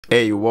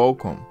Hey,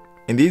 welcome.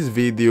 In this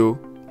video,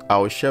 I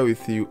will share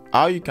with you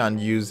how you can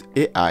use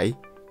AI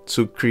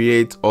to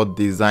create or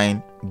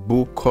design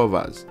book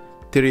covers,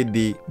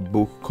 3D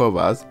book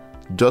covers,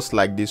 just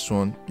like this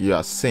one you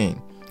are seeing,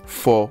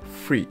 for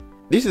free.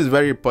 This is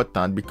very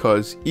important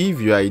because if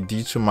you are a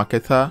digital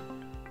marketer,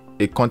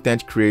 a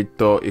content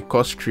creator, a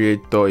course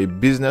creator, a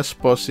business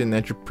person,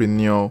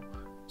 entrepreneur,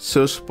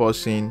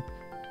 salesperson,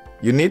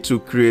 you need to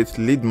create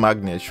lead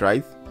magnets,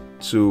 right?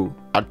 To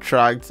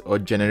attract or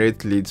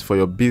generate leads for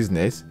your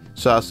business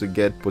so as to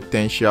get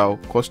potential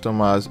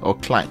customers or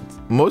clients.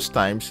 Most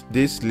times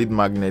these lead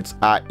magnets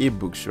are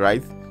ebooks,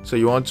 right? So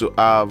you want to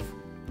have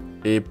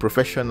a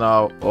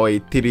professional or a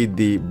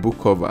 3D book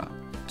cover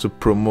to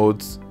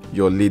promote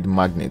your lead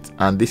magnet,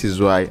 and this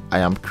is why I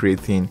am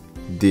creating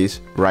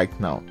this right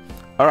now.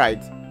 All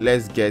right,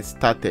 let's get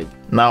started.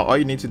 Now all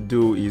you need to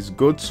do is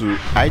go to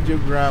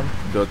Ideogram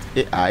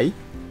AI.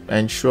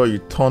 Ensure you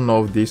turn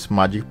off this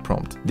magic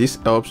prompt. This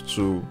helps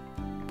to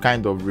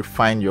kind of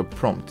refine your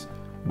prompt,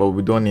 but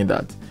we don't need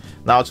that.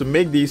 Now, to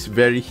make this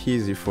very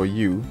easy for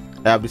you,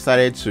 I have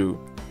decided to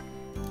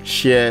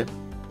share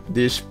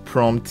this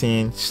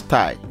prompting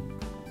style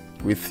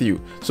with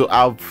you. So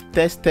I've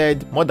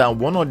tested more than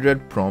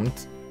 100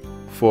 prompts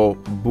for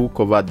book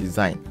cover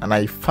design, and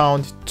I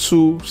found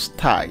 2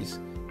 styles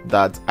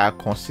that are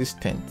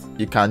consistent.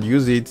 You can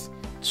use it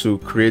to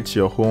create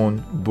your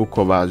own book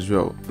cover as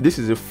well. This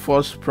is the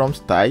first prompt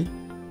style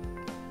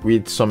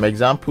with some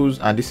examples,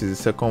 and this is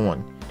the second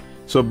one.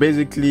 So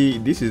basically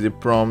this is the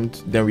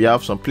prompt. Then we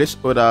have some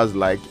placeholders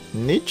like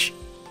niche,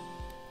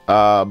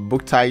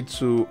 book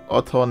title,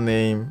 author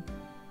name,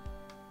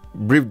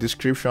 brief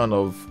description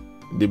of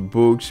the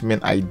book's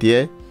main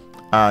idea,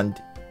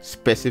 and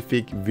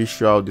specific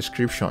visual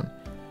description.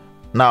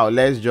 Now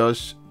let's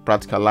just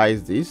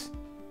practicalize this.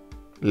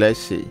 Let's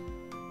see.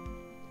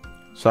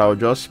 So I'll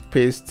just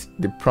paste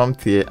the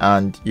prompt here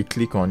and you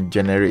click on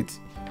generate.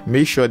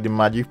 Make sure the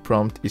magic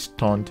prompt is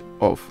turned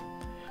off.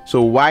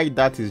 So while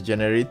that is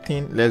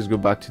generating, let's go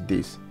back to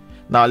this.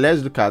 Now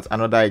let's look at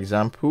another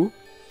example.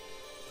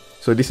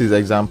 So this is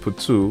example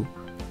 2.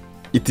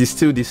 It is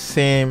still the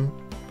same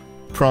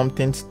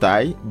prompting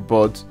style,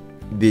 but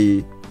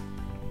the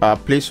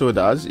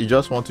placeholders, you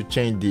just want to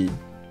change the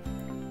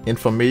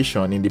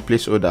information in the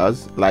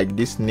placeholders, like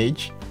this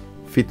niche,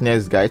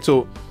 fitness guide.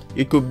 So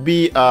it could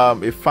be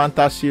a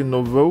fantasy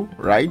novel,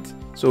 right?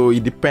 So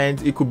it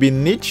depends. It could be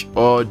niche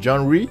or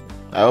genre.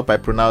 I hope I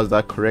pronounced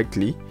that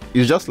correctly.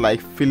 It's just like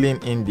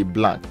filling in the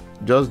blank.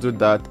 Just do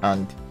that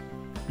and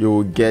you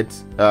will get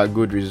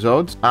good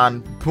results.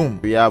 And boom,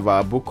 we have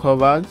our book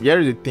covers. Here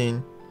is the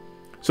thing.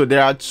 So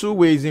there are 2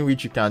 ways in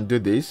which you can do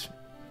this.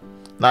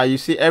 Now you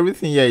see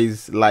everything here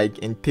is like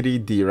in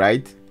 3D,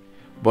 right?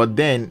 But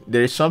then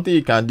there is something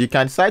you can do. You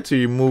can decide to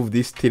remove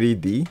this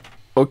 3D.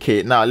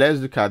 Okay, now let's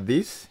look at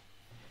this.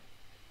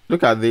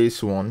 Look at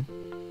this one.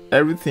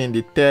 Everything,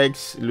 the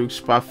text looks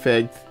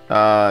perfect,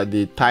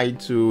 the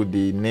title,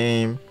 the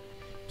name.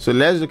 So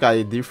let's look at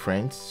the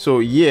difference. So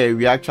here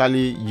we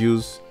actually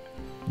use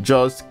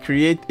just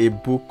create a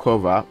book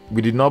cover.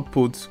 We did not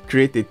put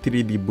create a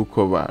 3D book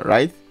cover,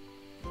 right?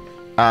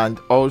 And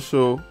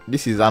also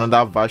this is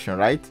another version,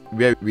 right,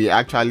 where we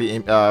actually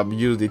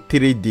use the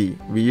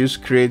 3D. We use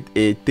create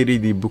a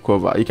 3D book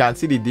cover. You can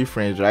see the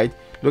difference, right?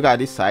 Look at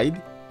this side.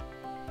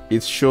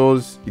 It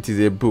shows it is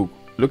a book.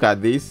 Look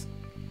at this,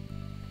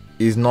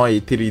 is not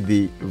a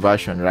 3D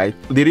version, right?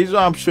 The reason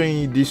I'm showing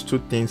you these 2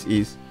 things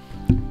is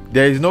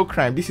there is no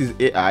crime. This is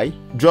AI.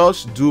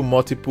 Just do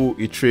multiple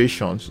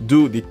iterations.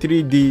 Do the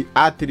 3D,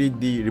 add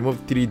 3D,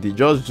 remove 3D.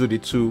 Just do the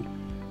 2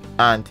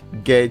 and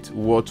get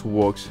what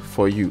works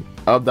for you.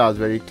 I hope that was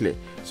very clear.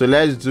 So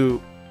let's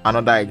do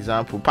another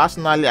example.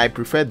 Personally, I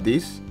prefer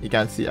this. You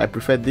can see I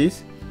prefer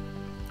this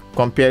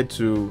compared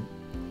to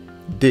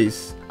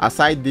this.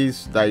 Aside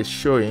this that is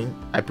showing,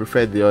 I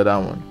prefer the other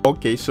one.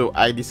 Okay, so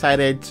I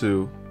decided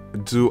to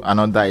do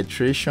another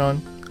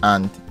iteration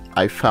and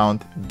I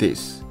found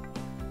this.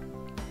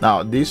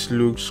 Now this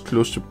looks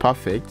close to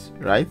perfect,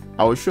 right?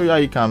 I will show you how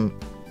you can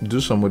do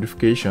some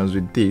modifications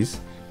with this,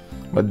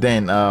 but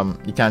then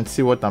you can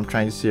see what I'm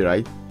trying to say,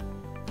 right?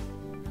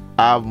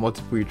 I have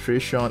multiple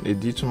iteration, a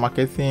digital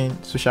marketing,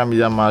 social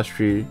media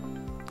mastery,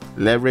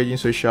 leveraging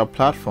social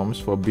platforms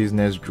for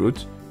business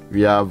growth.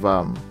 We have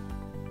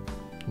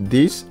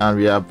this, and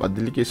we have a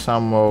delicate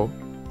Samuel.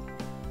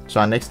 To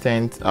an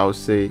extent, I would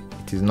say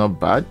it is not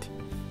bad,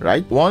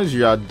 right? Once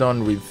you are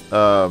done with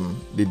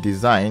the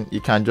design, you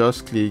can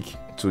just click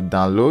to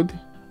download.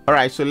 All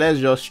right, so let's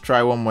just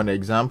try one more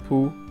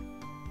example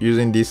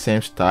using this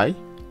same style.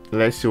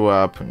 Let's see what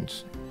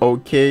happens.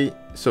 Okay,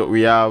 so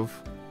we have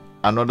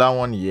another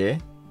one here,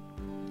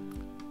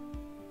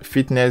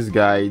 fitness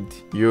guide,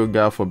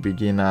 yoga for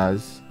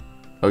beginners.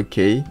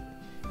 Okay,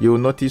 you'll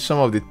notice some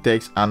of the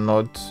text are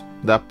not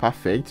that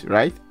perfect,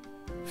 right?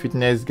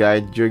 Fitness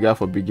guide, yoga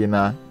for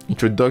beginner,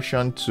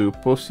 introduction to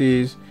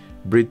poses,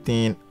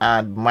 breathing,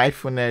 and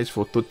mindfulness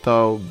for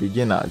total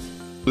beginners.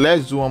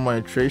 Let's do one more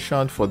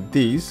iteration for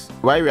this.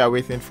 While we are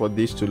waiting for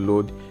this to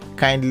load,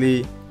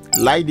 kindly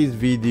like this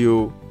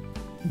video,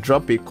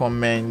 drop a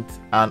comment,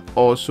 and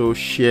also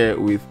share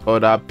with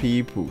other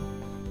people.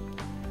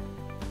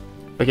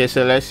 Okay,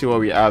 so let's see what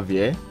we have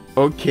here.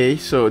 Okay,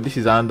 so this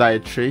is another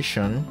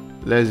iteration.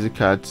 Let's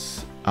look at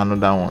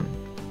another one.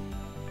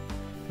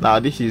 Now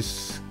this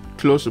is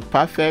close to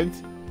perfect.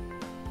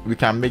 We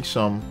can make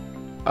some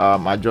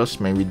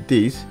adjustment with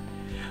this,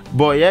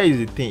 but here is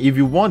the thing: if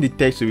you want the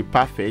text to be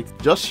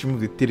perfect, just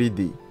remove the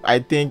 3D. I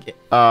think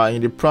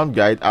in the prompt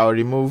guide I'll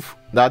remove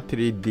that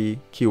 3D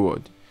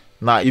keyword.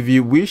 Now if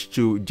you wish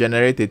to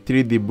generate a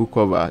 3D book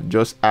cover,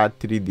 just add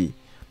 3D,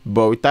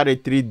 but without a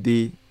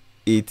 3D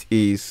it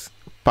is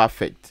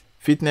perfect.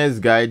 Fitness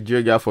guide,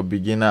 yoga for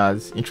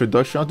beginners,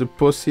 introduction to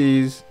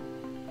poses,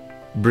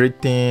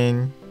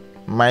 breathing,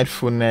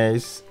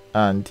 mindfulness,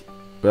 and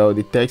well,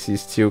 the text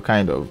is still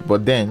kind of,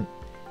 but then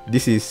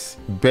this is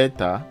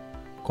better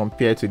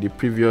compared to the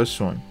previous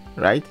one,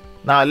 right?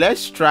 Now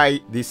let's try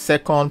the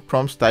second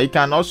prompt style. You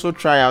can also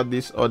try out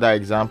these other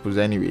examples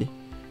anyway.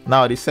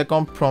 Now the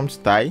second prompt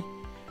style.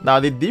 Now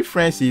the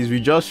difference is we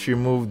just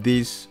remove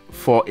this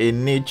for a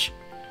niche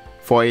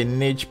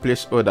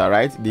placeholder,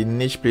 right? The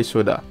niche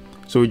placeholder.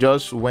 So we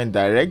just went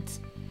direct.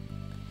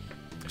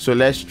 So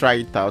let's try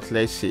it out.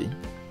 Let's see.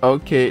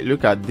 Okay,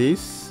 look at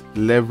this.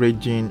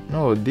 Leveraging.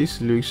 No,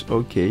 this looks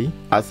okay.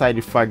 Aside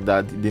the fact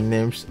that the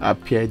names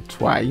appeared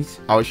twice,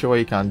 I'll show what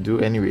you can do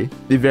anyway.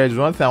 If there is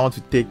one thing I want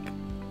to take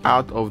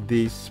out of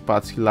this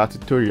particular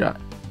tutorial,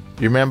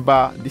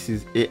 remember this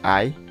is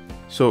AI,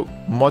 so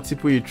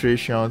multiple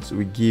iterations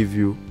will give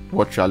you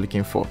what you are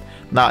looking for.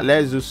 Now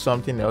let's do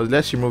something else.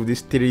 Let's remove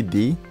this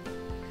 3D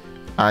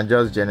and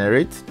just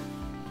generate.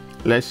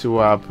 Let's see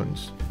what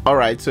happens. All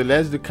right, so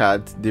let's look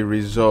at the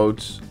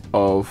results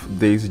of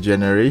this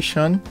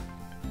generation.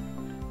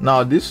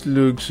 Now this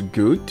looks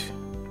good.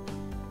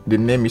 The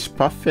name is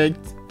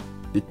perfect,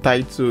 the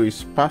title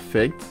is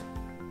perfect,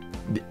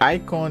 the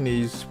icon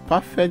is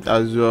perfect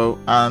as well,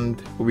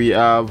 and we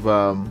have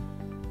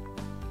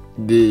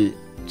the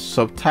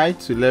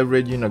subtitle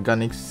leveraging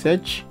organic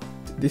search.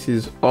 This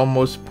is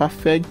almost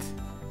perfect,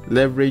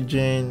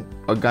 leveraging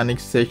organic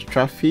search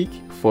traffic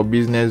for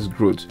business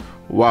growth.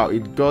 Wow,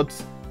 it got,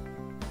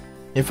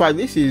 in fact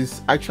this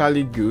is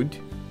actually good.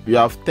 We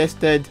have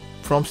tested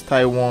prompt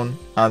style 1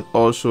 and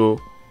also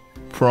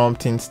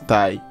prompting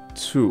style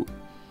 2.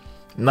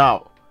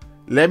 Now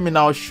let me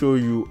now show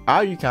you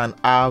how you can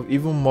have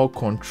even more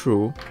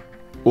control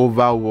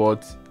over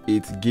what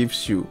it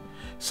gives you.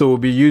 So we'll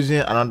be using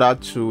another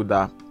tool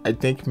that I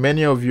think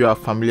many of you are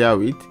familiar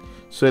with.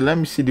 So let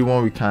me see the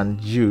one we can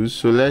use.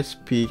 So let's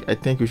pick, I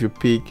think we should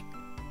pick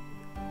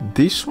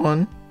this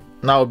one.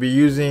 Now we'll be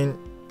using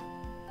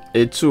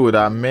a tool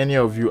that many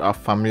of you are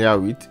familiar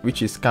with,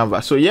 which is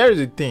Canva. So here is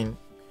the thing,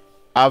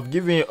 I've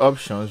given you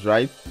options,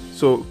 right?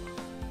 So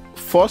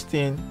first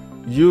thing,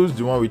 use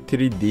the one with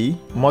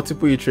 3D,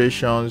 multiple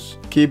iterations,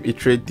 keep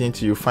iterating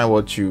till you find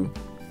what you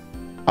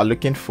are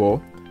looking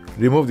for.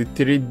 Remove the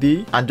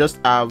 3D and just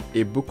have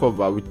a book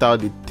cover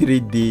without the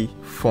 3D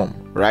form,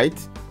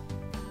 right?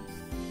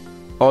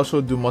 Also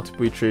do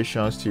multiple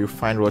iterations till you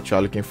find what you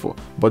are looking for.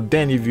 But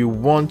then if you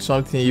want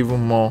something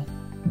even more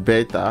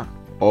better,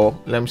 or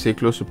let me say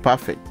close to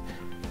perfect,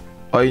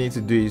 all you need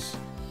to do is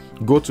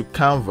go to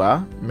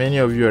Canva. Many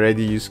of you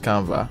already use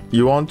Canva.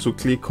 You want to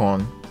click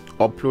on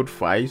upload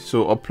files,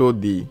 so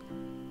upload the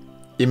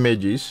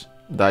images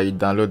that you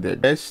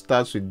downloaded. Let's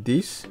start with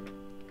this.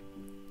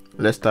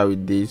 Let's start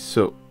with this.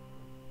 So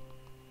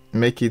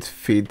make it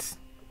fit.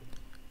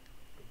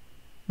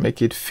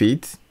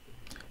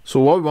 So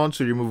what we want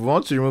to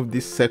remove,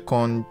 this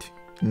second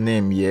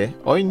name here.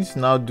 All you need to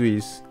now do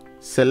is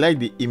select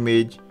the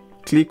image,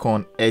 click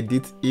on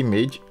edit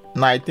image.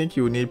 Now I think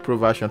you will need pro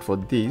version for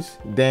this.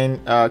 Then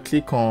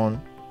click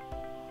on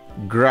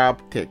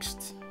grab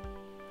text.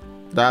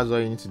 That's all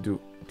you need to do.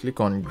 Click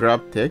on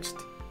grab text,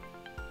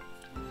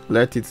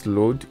 let it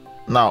load.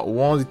 Now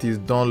once it is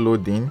done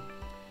loading,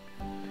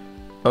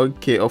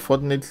 okay,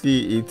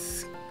 unfortunately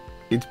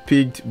it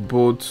picked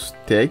both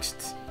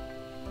text,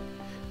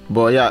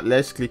 but yeah,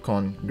 let's click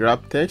on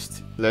grab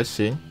text. Let's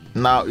see.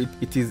 Now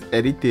it is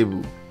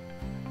editable,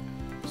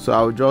 so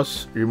I'll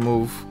just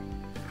remove.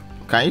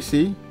 Can you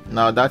see?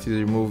 Now that is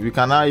removed. You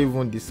can now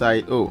even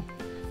decide, oh,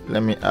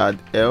 let me add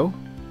L.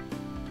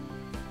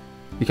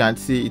 You can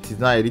see it is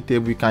now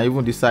editable. You can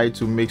even decide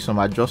to make some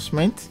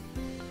adjustment,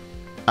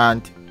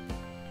 and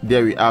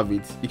there we have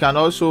it. You can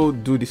also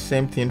do the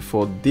same thing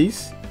for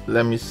this.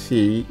 Let me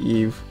see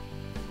if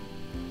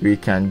we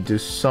can do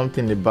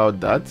something about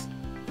that.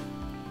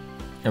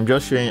 I'm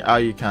just showing you how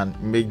you can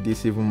make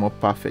this even more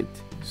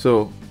perfect.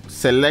 So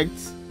select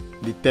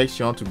the text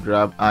you want to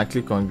grab and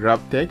click on grab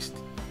text.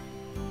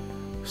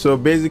 So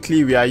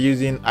basically we are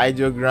using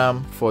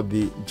Ideogram for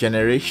the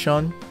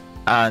generation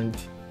and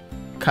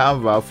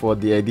Canva for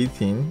the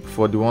editing,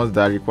 for the ones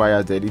that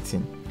requires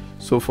editing.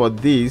 So for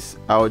this,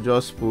 I'll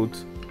just put,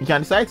 you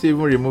can decide to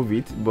even remove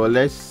it, but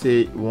let's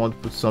say we want to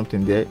put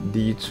something there,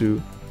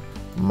 D2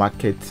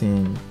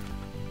 marketing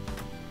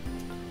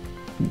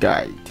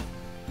guide.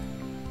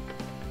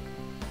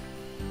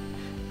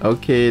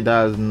 Okay,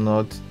 that's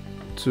not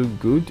too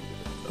good.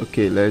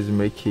 Okay, let's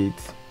make it.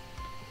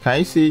 Can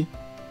you see?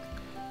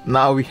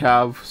 Now we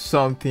have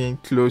something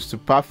close to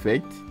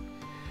perfect.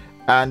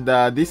 And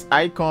this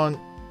icon,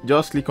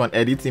 just click on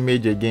edit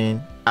image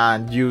again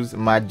and use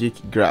magic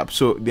grab.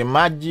 So the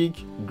magic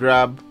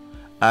grab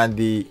and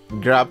the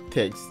grab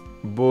text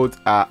both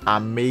are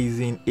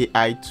amazing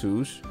AI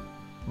tools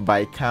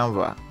by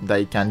Canva that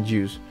you can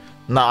use.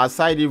 Now,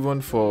 aside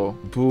even for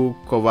book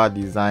cover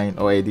design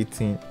or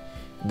editing,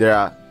 there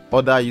are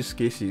other use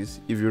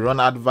cases if you run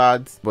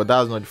adverts, but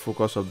that's not the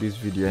focus of this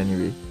video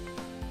anyway.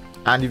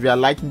 And if you are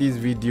liking this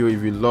video,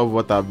 if you love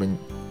what I've been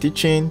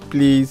teaching,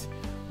 please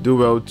do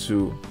well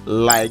to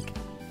like,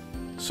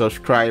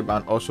 subscribe,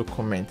 and also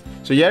comment.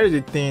 So here is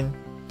the thing.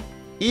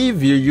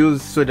 If you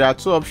use, so there are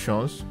two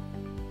options: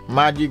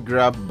 magic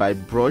grab by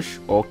brush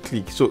or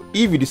click. So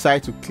if you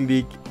decide to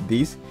click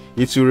this,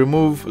 it will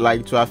remove,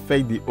 like, to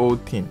affect the whole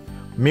thing.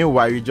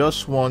 Meanwhile, you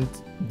just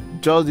want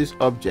just this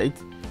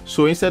object,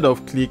 so instead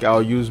of click,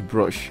 I'll use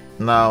brush.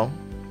 Now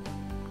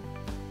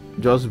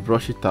just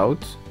brush it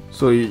out.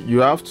 So you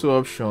have two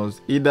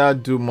options: either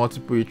do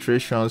multiple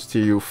iterations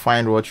till you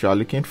find what you are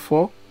looking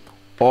for,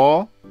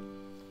 or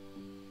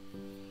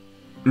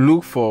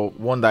look for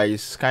one that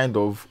is kind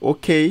of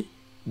okay,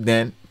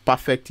 then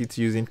perfect it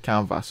using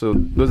Canva. So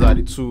those are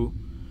the two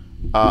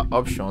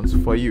options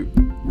for you.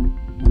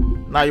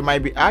 Now you might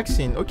be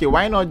asking, okay,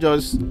 why not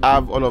just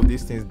have all of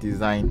these things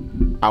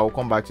designed? I will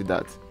come back to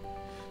that.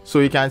 So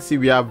you can see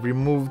we have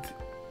removed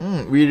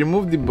we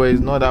removed it, but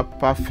it's not that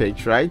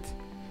perfect, right?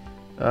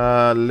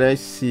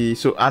 Let's see.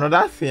 So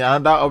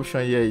another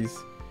option here is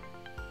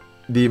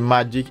the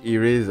magic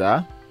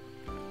eraser.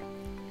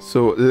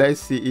 So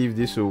let's see if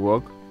this will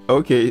work.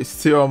 Okay, it's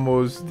still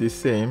almost the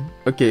same.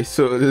 Okay,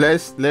 so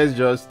let's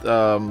just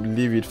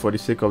leave it for the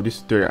sake of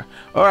this tutorial.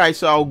 All right,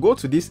 so I'll go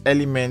to this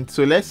element.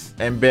 So let's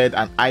embed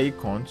an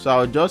icon. So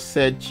I'll just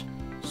search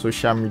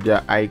social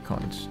media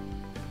icons.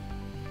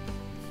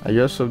 I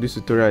just hope this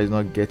tutorial is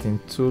not getting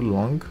too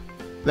long.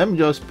 Let me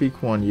just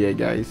pick one here,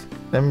 guys.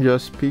 Let me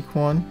just pick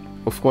one.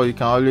 Of course, you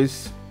can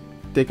always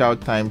take out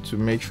time to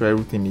make sure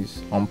everything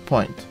is on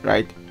point,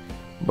 right?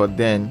 But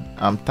then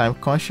I'm time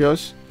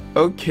conscious.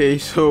 Okay,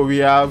 so we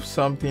have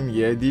something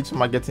here: digital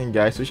marketing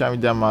guide, social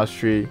media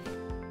mastery,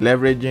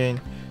 leveraging.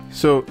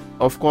 So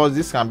of course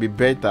this can be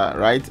better,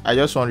 right? I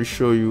just want to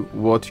show you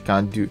what you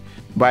can do,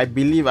 but I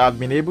believe I've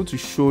been able to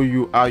show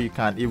you how you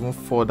can even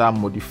further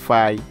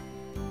modify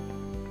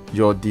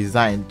your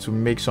design to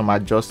make some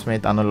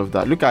adjustment and all of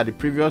that. Look at the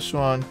previous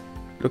one,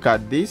 look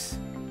at this,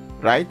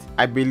 right?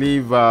 I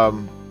believe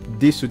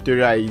this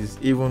tutorial is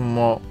even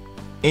more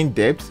in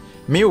depth.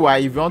 Meanwhile,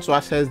 if you want to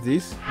access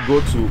this,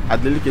 go to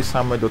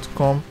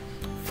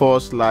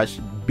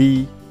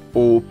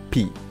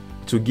adelikesamuel.com/BOP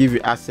to give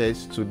you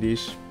access to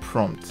this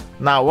prompt.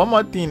 Now, one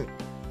more thing: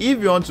 if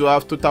you want to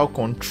have total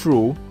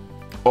control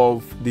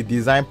of the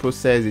design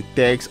process, the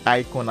text,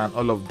 icon, and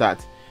all of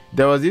that,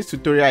 there was this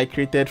tutorial I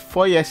created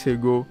 4 years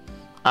ago,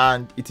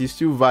 and it is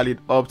still valid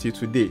up to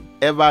today.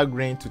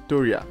 Evergreen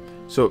tutorial.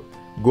 So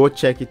go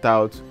check it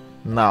out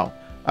now.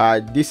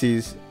 This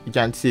is, you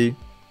can see,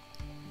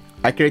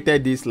 I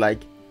created this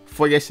like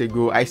 4 years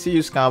ago. I still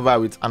use Canva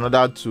with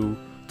another tool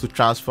to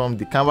transform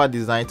the Canva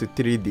design to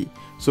 3D.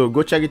 So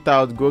go check it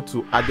out. Go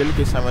to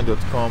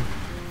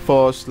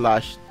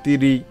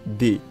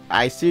adelikesamuel.com/3D.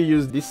 I still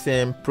use this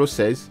same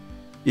process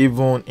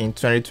even in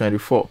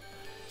 2024.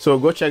 So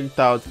go check it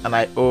out, and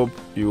I hope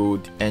you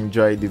would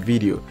enjoy the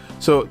video.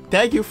 So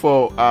thank you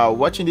for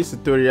watching this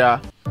tutorial.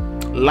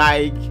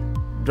 Like,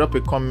 drop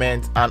a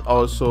comment, and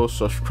also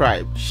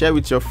subscribe. Share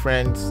with your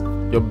friends,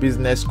 your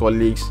business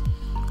colleagues,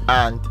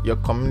 and your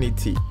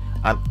community.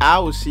 And I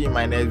will see you in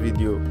my next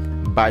video.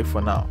 Bye for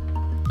now.